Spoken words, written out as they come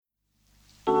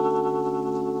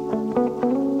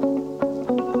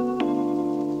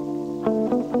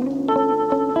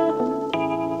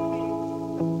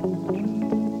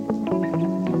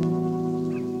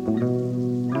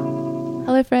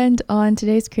friend. On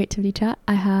today's Creativity Chat,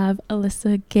 I have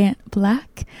Alyssa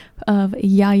Gant-Black of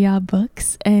Yaya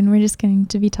Books, and we're just going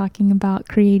to be talking about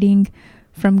creating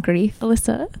from grief.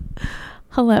 Alyssa,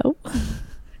 hello.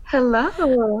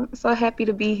 Hello. So happy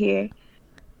to be here.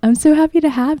 I'm so happy to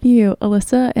have you.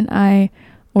 Alyssa and I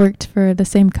worked for the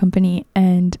same company,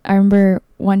 and I remember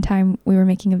one time we were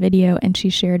making a video and she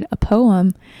shared a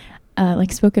poem,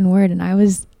 like spoken word, and I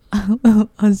was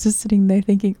just sitting there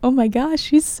thinking, oh my gosh,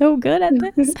 she's so good at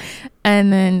this.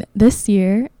 And then this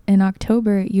year in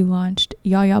October, you launched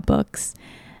Yaya Books,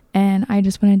 and I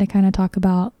just wanted to kind of talk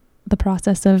about the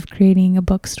process of creating a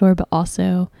bookstore, but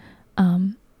also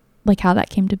like how that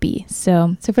came to be.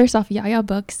 So first off, Yaya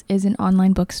Books is an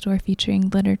online bookstore featuring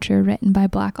literature written by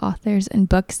Black authors and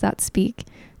books that speak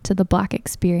to the Black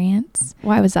experience.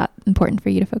 Why was that important for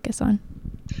you to focus on?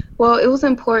 Well, it was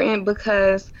important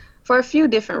because for a few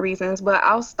different reasons, but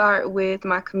I'll start with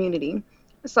my community.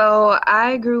 So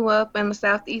I grew up in the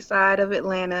southeast side of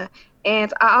Atlanta,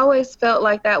 and I always felt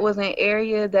like that was an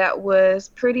area that was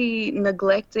pretty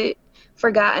neglected,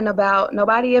 forgotten about.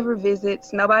 Nobody ever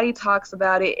visits, nobody talks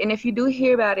about it, and if you do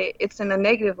hear about it, it's in a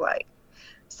negative light.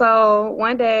 So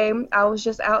one day I was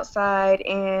just outside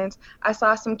and I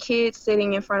saw some kids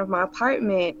sitting in front of my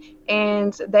apartment,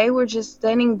 and they were just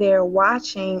standing there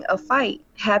watching a fight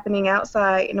happening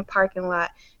outside in a parking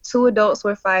lot. Two adults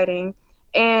were fighting,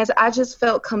 and I just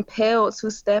felt compelled to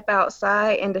step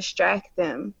outside and distract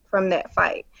them from that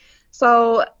fight.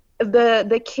 So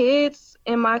the kids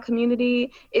in my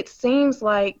community, it seems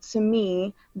like to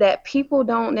me that people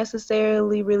don't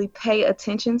necessarily really pay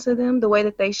attention to them the way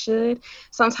that they should.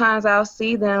 Sometimes I'll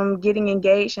see them getting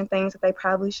engaged in things that they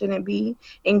probably shouldn't be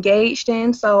engaged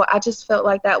in. So I just felt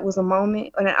like that was a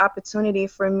moment and an opportunity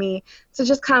for me to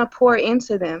just kind of pour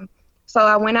into them. So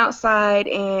I went outside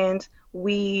and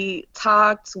we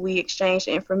talked, we exchanged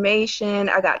information.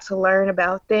 I got to learn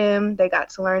about them. They got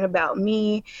to learn about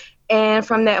me. And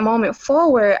from that moment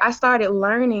forward, I started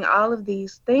learning all of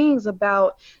these things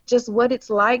about just what it's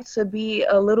like to be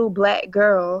a little Black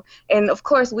girl. And of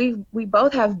course, we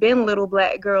both have been little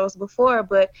Black girls before,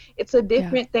 but it's a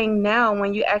different thing now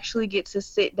when you actually get to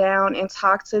sit down and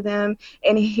talk to them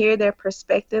and hear their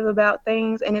perspective about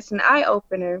things. And it's an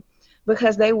eye-opener,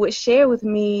 because they would share with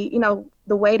me,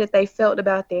 the way that they felt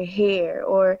about their hair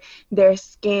or their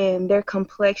skin, their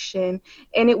complexion,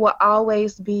 and it will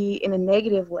always be in a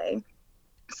negative way.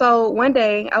 So one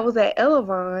day I was at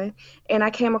Elavon and I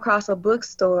came across a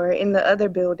bookstore in the other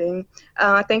building.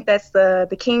 I think that's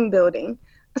the King building.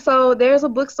 So there's a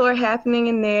bookstore happening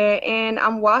in there, and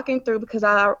I'm walking through because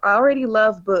I already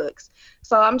love books.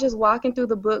 So I'm just walking through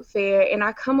the book fair, and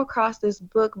I come across this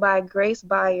book by Grace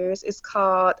Byers. It's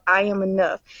called I Am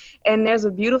Enough. And there's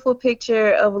a beautiful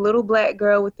picture of a little Black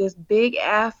girl with this big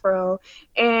afro.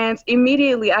 And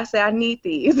immediately I said, I need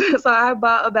these. So I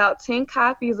bought about 10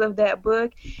 copies of that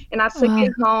book, and I took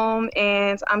it home,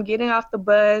 and I'm getting off the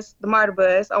bus, the MARTA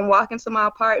bus. I'm walking to my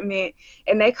apartment,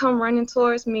 and they come running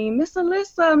towards me, Miss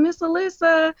Alyssa.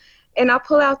 And I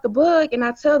pull out the book, and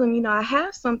I tell them, I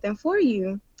have something for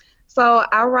you. So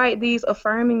I write these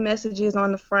affirming messages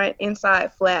on the front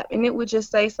inside flap, and it would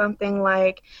just say something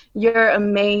like, you're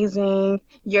amazing,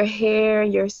 your hair,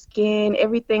 your skin,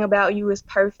 everything about you is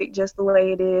perfect just the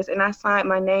way it is. And I signed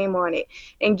my name on it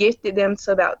and gifted them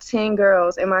to about 10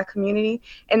 girls in my community.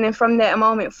 And then from that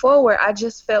moment forward, I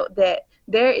just felt that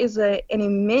there is an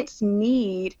immense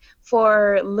need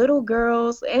for little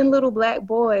girls and little Black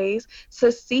boys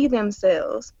to see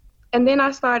themselves. And then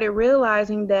I started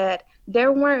realizing that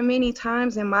there weren't many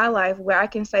times in my life where I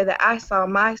can say that I saw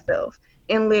myself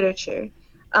in literature,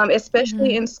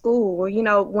 especially in school.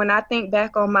 When I think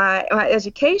back on my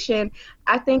education,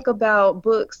 I think about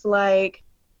books like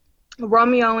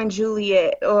Romeo and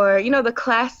Juliet, or the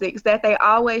classics that they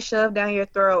always shove down your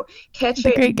throat.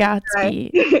 The Great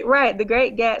Gatsby. Right, The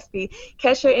Great Gatsby,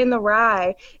 Catcher in the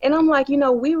Rye. And I'm like,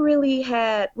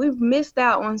 we've missed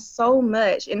out on so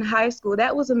much in high school.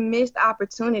 That was a missed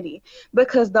opportunity,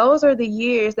 because those are the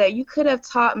years that you could have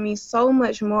taught me so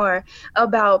much more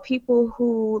about people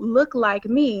who look like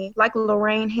me, like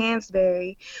Lorraine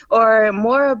Hansberry, or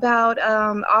more about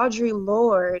Audre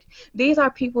Lorde. These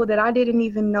are people that I didn't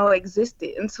even know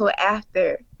existed until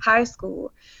after high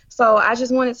school. So I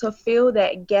just wanted to fill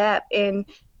that gap and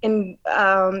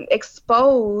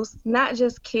expose not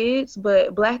just kids,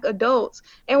 but Black adults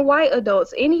and white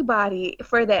adults, anybody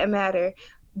for that matter,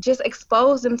 just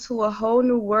expose them to a whole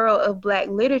new world of Black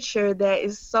literature that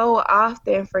is so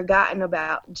often forgotten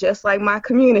about, just like my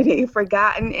community,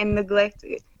 forgotten and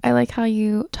neglected. I like how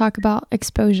you talk about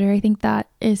exposure. I think that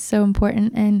is so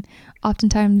important, and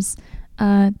oftentimes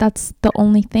that's the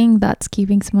only thing that's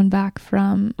keeping someone back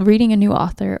from reading a new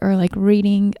author or like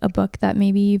reading a book that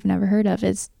maybe you've never heard of,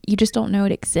 is you just don't know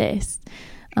it exists.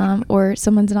 Or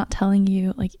someone's not telling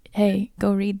you like, hey,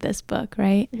 go read this book,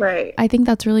 right? Right. I think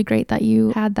that's really great that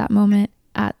you had that moment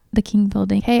at the King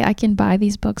Building. Hey, I can buy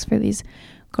these books for these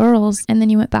girls. And then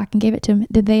you went back and gave it to them.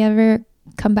 Did they ever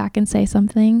come back and say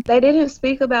something? They didn't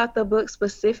speak about the book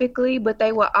specifically, but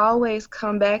they would always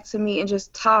come back to me and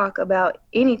just talk about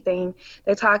anything.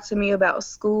 They talked to me about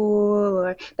school,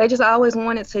 or they just always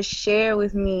wanted to share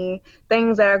with me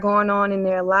things that are going on in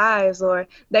their lives, or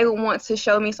they would want to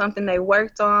show me something they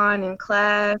worked on in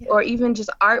class, or even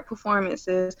just art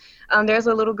performances. There's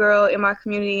a little girl in my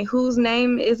community whose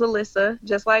name is Alyssa,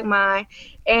 just like mine,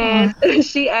 and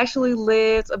she actually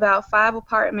lived about 5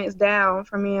 apartments down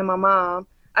from me and my mom.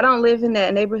 I don't live in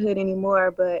that neighborhood anymore,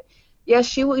 but yeah,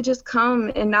 she would just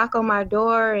come and knock on my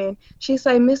door, and she'd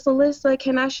say, Miss Alyssa,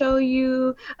 can I show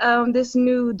you this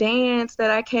new dance that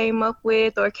I came up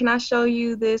with, or can I show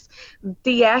you this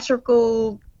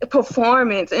theatrical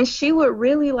performance? And she would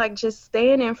really like just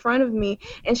stand in front of me,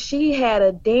 and she had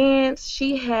a dance,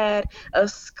 she had a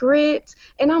script,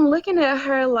 and I'm looking at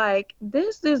her like,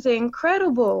 this is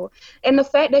incredible. And the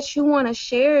fact that you want to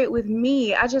share it with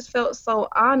me, I just felt so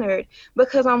honored,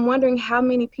 because I'm wondering how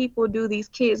many people do these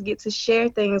kids get to share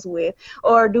things with,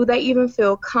 or do they even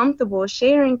feel comfortable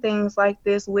sharing things like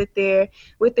this with their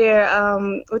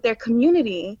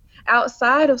community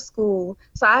outside of school.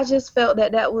 So I just felt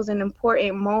that that was an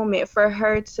important moment for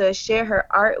her to share her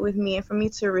art with me, and for me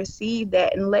to receive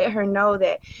that and let her know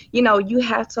that, you know, you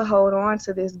have to hold on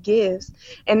to this gifts.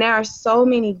 And there are so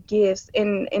many gifts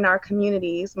in our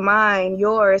communities, mine,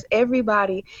 yours,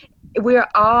 everybody. We're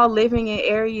all living in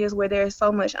areas where there's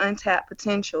so much untapped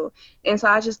potential. And so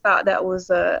I just thought that was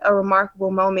a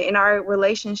remarkable moment, and our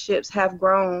relationships have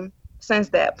grown since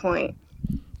that point.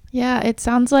 Yeah, it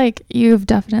sounds like you've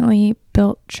definitely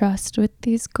built trust with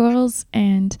these girls,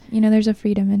 and you know, there's a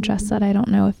freedom and trust that I don't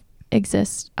know if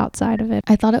exists outside of it.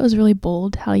 I thought it was really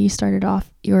bold how you started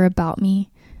off your About Me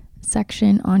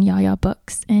section on Yaya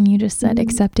Books, and you just said,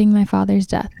 accepting my father's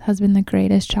death has been the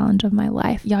greatest challenge of my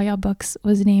life. Yaya Books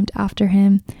was named after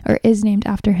him, or is named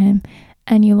after him,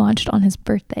 and you launched on his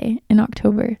birthday in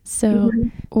October. So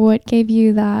what gave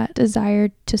you that desire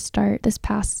to start this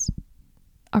past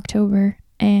October?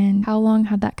 And how long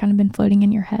had that kind of been floating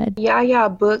in your head? Yaya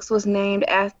Books was named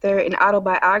after an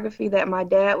autobiography that my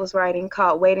dad was writing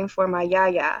called Waiting for My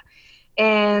Yaya.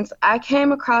 And I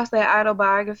came across that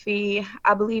autobiography,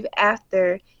 I believe,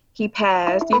 after he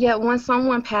passed. Yet when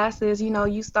someone passes, you know,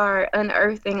 you start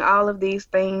unearthing all of these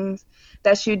things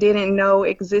that you didn't know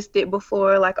existed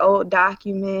before, like old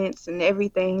documents and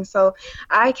everything. So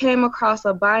I came across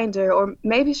a binder, or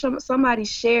maybe somebody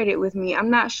shared it with me.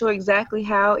 I'm not sure exactly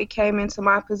how it came into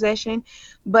my possession,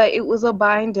 but it was a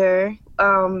binder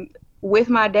with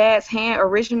my dad's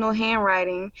original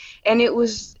handwriting, and it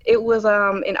was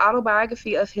an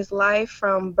autobiography of his life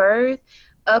from birth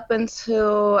up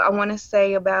until, I want to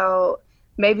say, about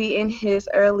maybe in his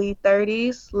early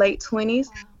 30s, late 20s.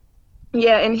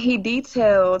 Yeah, and he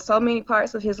detailed so many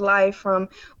parts of his life, from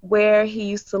where he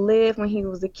used to live when he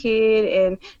was a kid,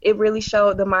 and it really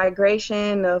showed the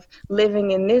migration of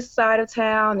living in this side of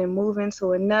town and moving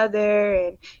to another,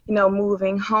 and, you know,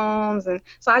 moving homes. And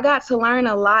so I got to learn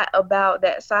a lot about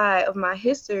that side of my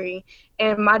history.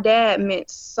 And my dad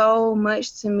meant so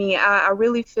much to me. I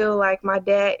really feel like my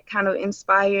dad kind of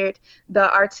inspired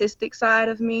the artistic side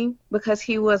of me, because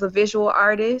he was a visual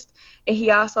artist, and he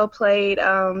also played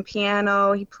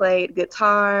piano, he played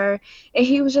guitar, and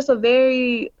he was just a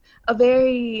very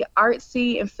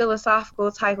artsy and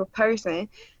philosophical type of person.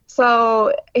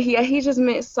 So yeah, he just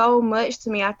meant so much to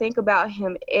me. I think about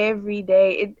him every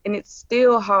day, and it's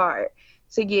still hard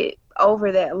to get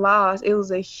over that loss. It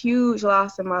was a huge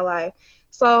loss in my life.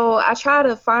 So I try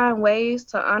to find ways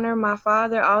to honor my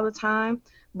father all the time,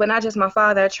 but not just my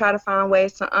father. I try to find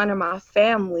ways to honor my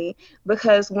family,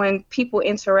 because when people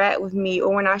interact with me,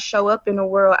 or when I show up in the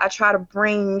world, I try to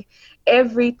bring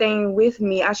everything with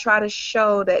me. I try to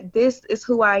show that this is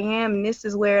who I am, and this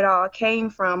is where it all came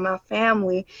from. My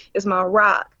family is my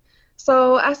rock.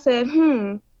 So I said,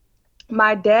 since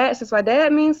my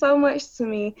dad means so much to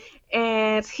me,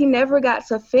 and he never got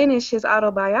to finish his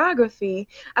autobiography,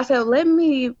 I said, let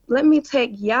me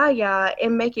take Yaya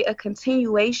and make it a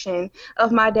continuation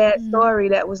of my dad's story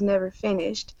that was never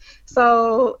finished.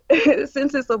 So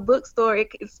since it's a bookstore,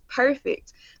 it's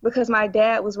perfect, because my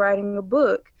dad was writing a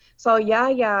book. So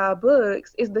Yaya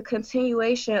Books is the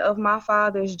continuation of my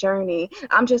father's journey.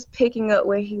 I'm just picking up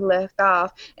where he left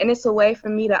off, and it's a way for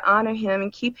me to honor him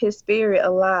and keep his spirit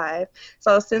alive.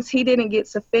 So since he didn't get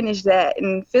to finish that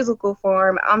in physical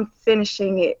form, I'm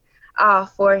finishing it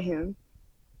off for him.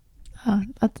 Oh,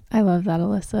 I love that,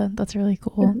 Alyssa. That's really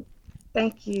cool.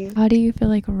 Thank you. How do you feel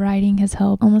like writing has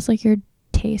helped, almost like your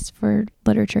taste for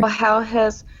literature? How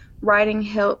has writing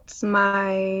helped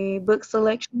my book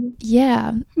selection?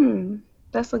 Yeah.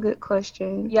 That's a good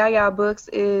question. Yaya Books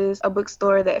is a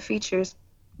bookstore that features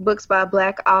books by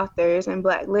Black authors and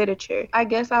Black literature. I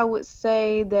guess I would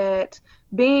say that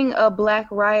being a Black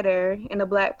writer and a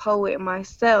Black poet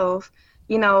myself,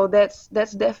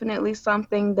 that's definitely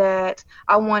something that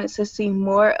I wanted to see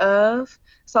more of.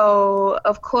 So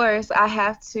of course I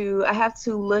have to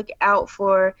look out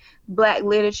for Black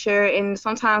literature, and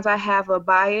sometimes I have a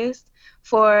bias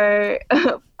for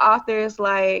authors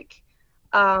like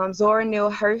Zora Neale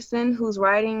Hurston, whose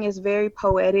writing is very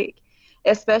poetic,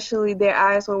 especially Their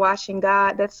Eyes Were Watching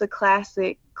God. That's a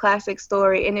classic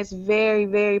story, and it's very,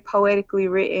 very poetically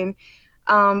written.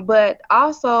 But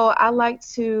also, I like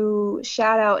to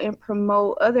shout out and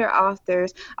promote other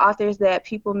authors that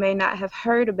people may not have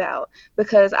heard about,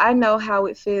 because I know how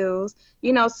it feels,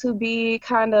 to be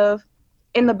kind of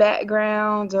in the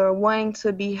background or wanting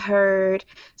to be heard.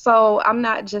 So I'm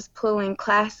not just pulling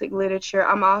classic literature.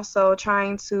 I'm also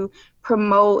trying to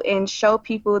promote and show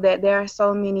people that there are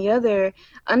so many other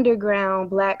underground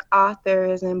Black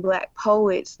authors and Black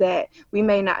poets that we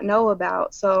may not know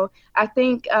about. So I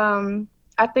think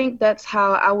that's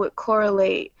how I would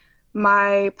correlate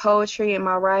my poetry and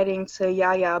my writing to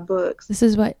Yaya Books. This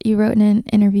is what you wrote in an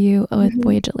interview with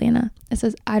Voyage Atlanta. It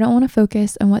says, I don't want to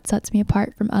focus on what sets me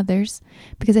apart from others,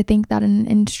 because I think that in an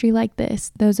industry like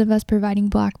this, those of us providing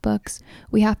Black books,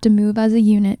 we have to move as a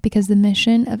unit, because the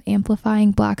mission of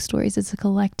amplifying Black stories is a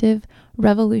collective,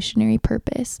 revolutionary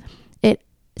purpose. It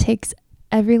takes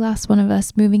every last one of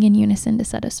us moving in unison to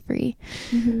set us free.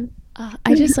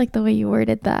 I just like the way you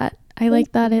worded that. I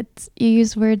like that you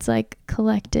use words like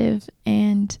collective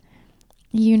and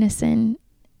unison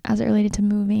as it related to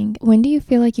moving. When do you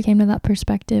feel like you came to that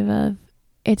perspective of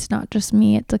it's not just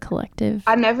me, it's a collective?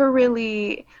 I never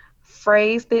really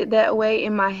phrased it that way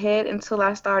in my head until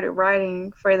I started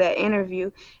writing for that interview.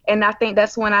 And I think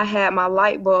that's when I had my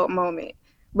light bulb moment,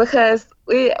 because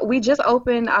we just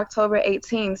opened October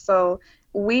 18th, so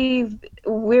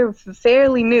we're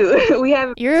fairly new. We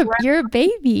haven't. You're a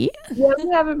baby. Yeah, we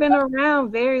haven't been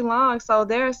around very long, so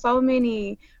there are so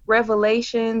many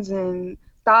revelations and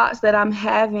thoughts that I'm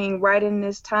having right in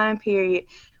this time period.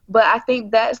 But I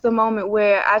think that's the moment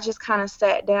where I just kind of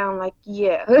sat down, like,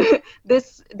 yeah,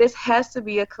 this has to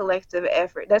be a collective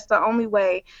effort. That's the only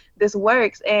way this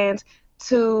works. And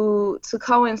to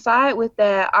coincide with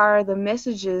that are the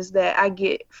messages that I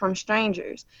get from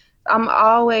strangers. I'm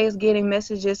always getting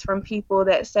messages from people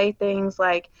that say things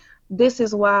like, this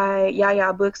is why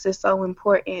Yaya Books is so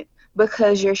important,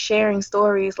 because you're sharing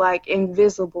stories like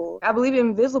Invisible. I believe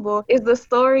Invisible is the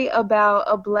story about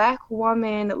a Black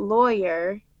woman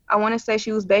lawyer. I want to say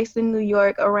she was based in New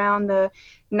York around the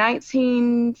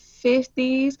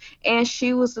 1950s, and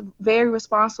she was very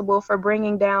responsible for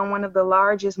bringing down one of the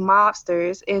largest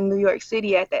mobsters in New York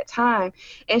City at that time.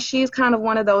 And she's kind of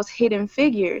one of those hidden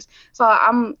figures. So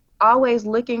I'm always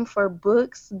looking for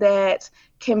books that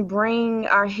can bring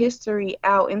our history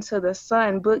out into the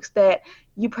sun, books that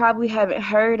you probably haven't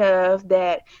heard of,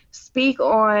 that speak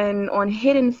on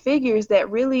hidden figures that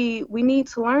really we need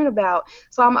to learn about.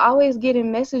 So I'm always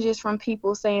getting messages from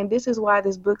people saying, this is why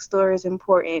this bookstore is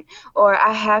important, or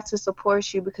I have to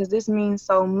support you because this means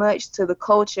so much to the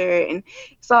culture. And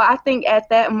so I think at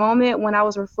that moment when I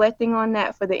was reflecting on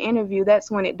that for the interview,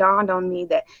 that's when it dawned on me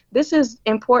that this is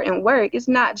important work. It's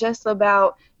not just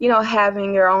about,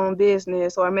 having your own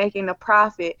business or making a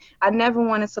profit. I never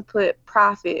wanted to put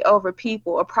profit over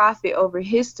people or profit over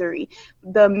history.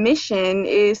 The mission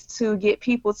is to get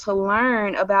people to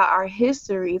learn about our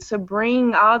history, to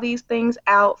bring all these things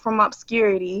out from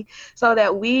obscurity so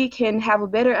that we can have a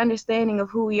better understanding of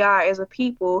who we are as a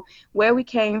people, where we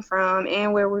came from,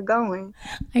 and where we're going.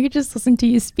 I could just listen to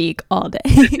you speak all day.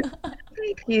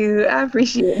 Thank you. I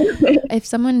appreciate it. If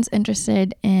someone's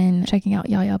interested in checking out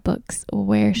Yaya Books,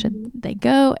 where should they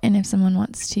go? And if someone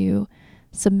wants to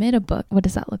submit a book, what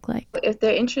does that look like? If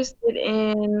they're interested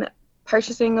in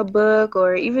purchasing a book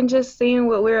or even just seeing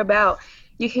what we're about,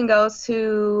 you can go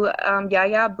to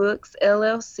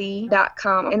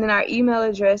yayabooksllc.com, and then our email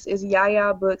address is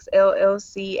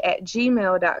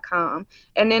yayabooksllc@gmail.com.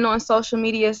 And then on social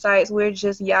media sites, we're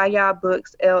just Yaya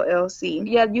Books LLC.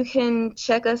 Yeah, you can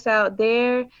check us out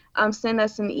there. Send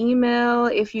us an email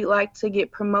if you'd like to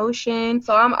get promotion.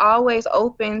 So I'm always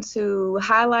open to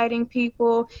highlighting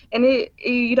people, and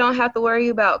you don't have to worry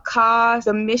about cost.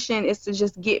 The mission is to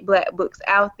just get Black books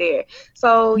out there.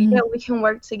 So yeah, we can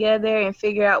work together and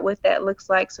figure out what that looks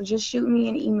like. So just shoot me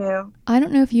an email. I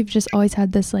don't know if you've just always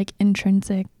had this like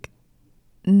intrinsic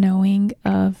knowing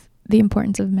of the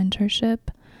importance of mentorship.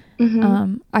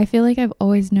 I feel like I've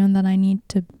always known that I need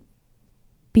to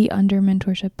be under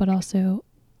mentorship, but also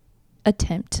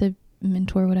attempt to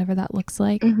mentor, whatever that looks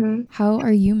like. How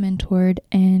are you mentored?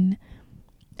 And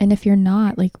if you're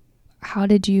not, like, how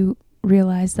did you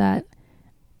realize that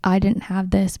I didn't have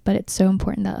this, but it's so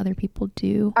important that other people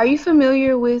do? Are you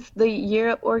familiar with the Year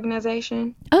Up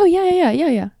organization? Oh,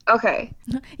 yeah. Okay.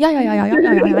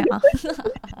 Yeah.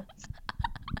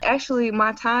 Actually,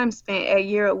 my time spent at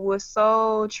Year Up was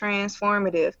so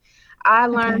transformative. I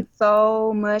learned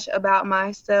so much about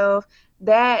myself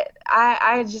that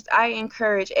I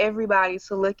encourage everybody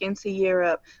to look into Year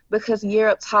Up, because Year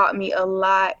Up taught me a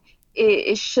lot.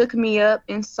 It shook me up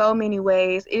in so many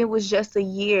ways. It was just a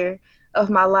year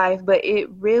of my life, but it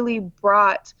really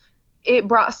brought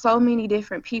so many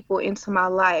different people into my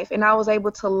life, and I was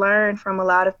able to learn from a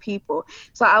lot of people.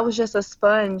 So I was just a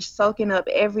sponge soaking up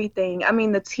everything. I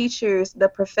mean, the teachers, the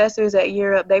professors at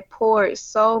Year Up, they poured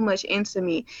so much into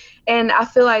me. And I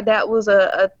feel like that was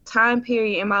a time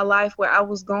period in my life where I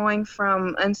was going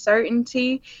from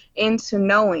uncertainty into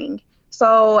knowing.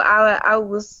 So I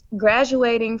was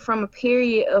graduating from a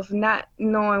period of not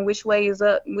knowing which way is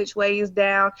up, which way is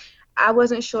down. I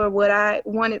wasn't sure what I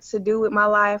wanted to do with my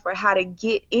life or how to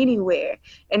get anywhere.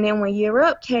 And then when Year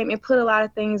Up came, it put a lot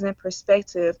of things in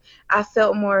perspective. I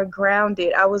felt more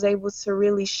grounded. I was able to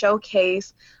really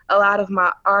showcase a lot of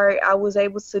my art. I was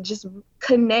able to just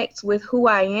connect with who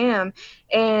I am.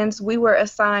 And we were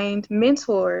assigned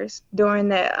mentors during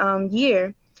that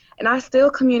year. And I still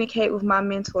communicate with my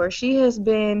mentor. She has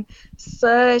been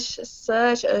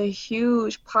such a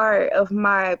huge part of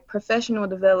my professional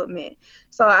development.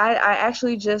 So I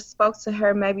actually just spoke to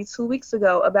her maybe 2 weeks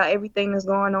ago about everything that's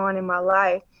going on in my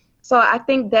life. So I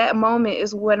think that moment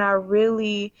is when I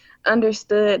really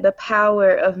understood the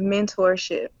power of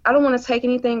mentorship. I don't want to take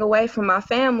anything away from my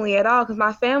family at all, because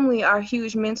my family are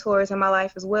huge mentors in my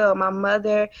life as well. My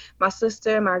mother, my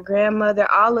sister, my grandmother,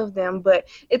 all of them. But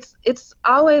it's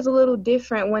always a little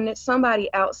different when it's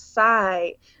somebody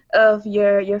outside of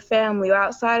your family or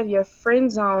outside of your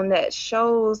friend zone that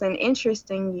shows an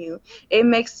interest in you. It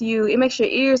makes your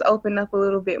ears open up a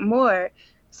little bit more.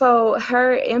 So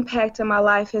her impact in my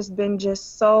life has been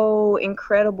just so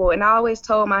incredible. And I always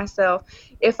told myself,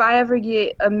 if I ever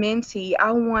get a mentee,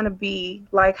 I want to be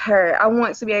like her. I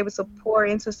want to be able to pour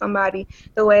into somebody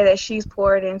the way that she's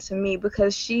poured into me,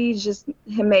 because she just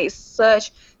made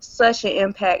such an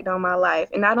impact on my life.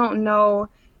 And I don't know,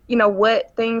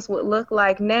 what things would look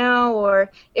like now, or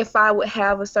if I would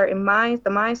have a certain the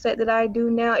mindset that I do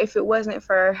now, if it wasn't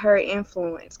for her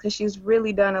influence, because she's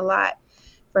really done a lot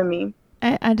for me.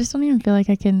 I just don't even feel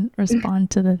like I can respond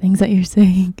to the things that you're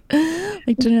saying.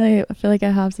 Like, generally, I feel like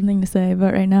I have something to say,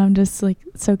 but right now I'm just like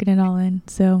soaking it all in.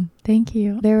 So thank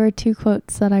you. There were 2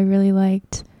 quotes that I really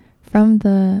liked from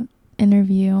the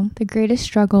interview. The greatest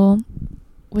struggle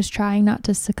was trying not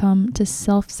to succumb to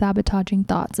self-sabotaging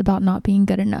thoughts about not being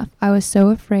good enough. I was so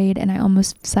afraid, and I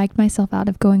almost psyched myself out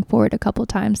of going forward a couple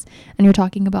times. And you're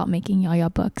talking about making Yaya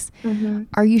books.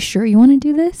 Are you sure you want to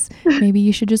do this? Maybe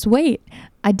you should just wait.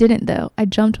 I didn't, though. I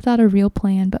jumped without a real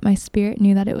plan, but my spirit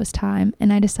knew that it was time,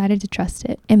 and I decided to trust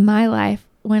it. In my life,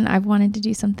 when I've wanted to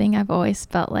do something, I've always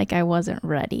felt like I wasn't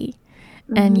ready.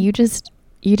 And you just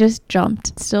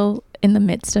jumped, still in the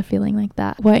midst of feeling like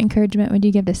that. What encouragement would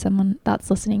you give to someone that's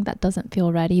listening that doesn't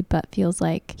feel ready, but feels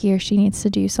like he or she needs to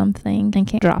do something and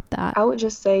can't drop that? I would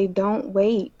just say, don't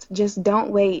wait. Just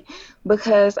don't wait.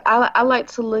 Because I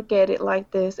like to look at it like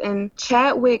this. And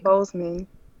Chadwick Boseman,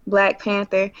 Black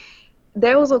Panther,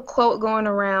 there was a quote going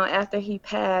around after he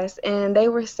passed, and they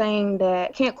were saying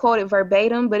that, can't quote it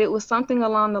verbatim, but it was something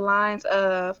along the lines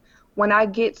of, when I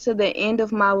get to the end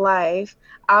of my life,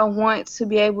 I want to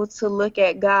be able to look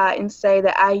at God and say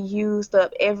that I used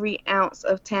up every ounce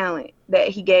of talent that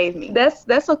he gave me.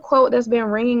 That's a quote that's been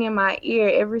ringing in my ear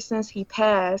ever since he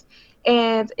passed.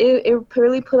 And it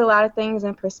really put a lot of things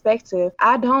in perspective.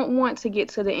 I don't want to get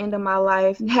to the end of my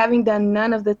life having done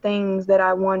none of the things that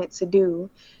I wanted to do.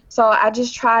 So I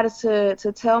just try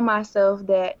to tell myself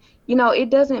that, it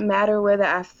doesn't matter whether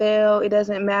I fail. It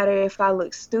doesn't matter if I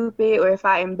look stupid or if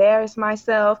I embarrass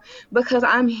myself, because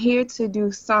I'm here to do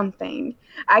something.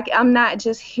 I'm not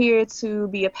just here to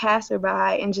be a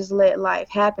passerby and just let life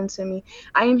happen to me.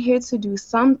 I am here to do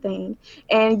something,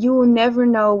 and you will never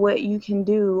know what you can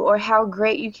do or how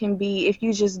great you can be if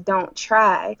you just don't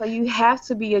try. So you have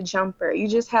to be a jumper. You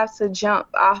just have to jump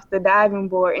off the diving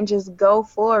board and just go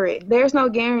for it. There's no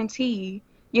guarantee,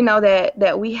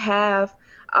 that we have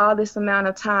all this amount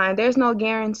of time. There's no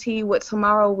guarantee what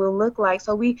tomorrow will look like.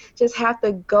 So we just have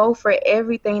to go for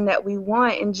everything that we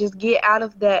want and just get out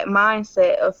of that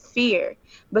mindset of fear.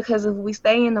 Because if we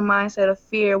stay in the mindset of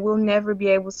fear, we'll never be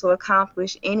able to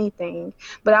accomplish anything.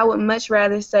 But I would much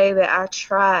rather say that I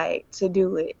tried to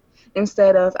do it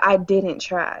instead of I didn't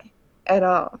try at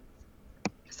all.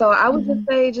 So I would just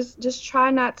say just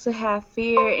try not to have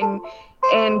fear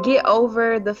and get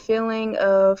over the feeling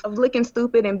of looking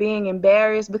stupid and being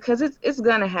embarrassed, because it's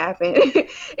gonna happen.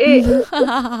 It's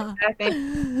gonna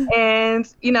happen. And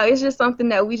it's just something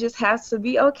that we just have to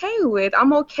be okay with.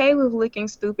 I'm okay with looking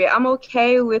stupid. I'm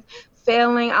okay with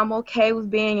failing. I'm okay with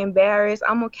being embarrassed.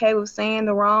 I'm okay with saying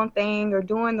the wrong thing or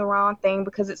doing the wrong thing,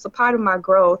 because it's a part of my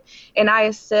growth, and I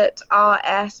accept all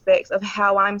aspects of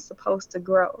how I'm supposed to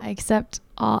grow. I accept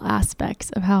all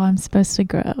aspects of how I'm supposed to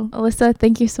grow. Alyssa,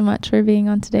 thank you so much for being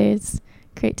on today's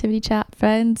Creativity Chat.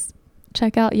 Friends,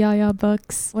 check out Yaya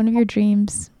Books. One of your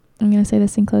dreams, I'm going to say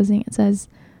this in closing, it says,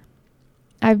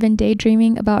 I've been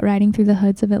daydreaming about riding through the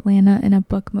hoods of Atlanta in a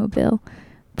bookmobile,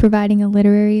 providing a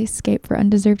literary escape for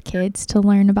undeserved kids to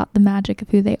learn about the magic of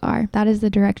who they are. That is the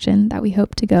direction that we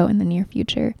hope to go in the near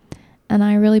future. And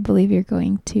I really believe you're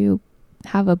going to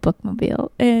have a bookmobile.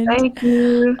 And thank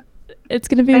you. It's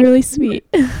going to be really sweet.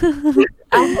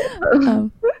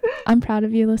 I'm proud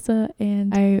of you, Alyssa,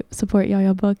 and I support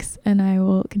Yaya Books, and I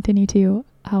will continue to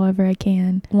however I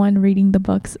can. One, reading the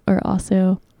books, or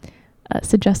also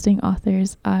suggesting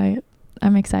authors.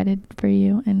 I'm excited for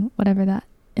you and whatever that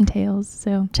entails.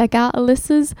 So check out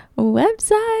Alyssa's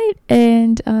website,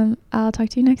 and I'll talk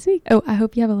to you next week. Oh, I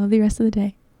hope you have a lovely rest of the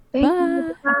day. Thank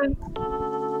you. Bye.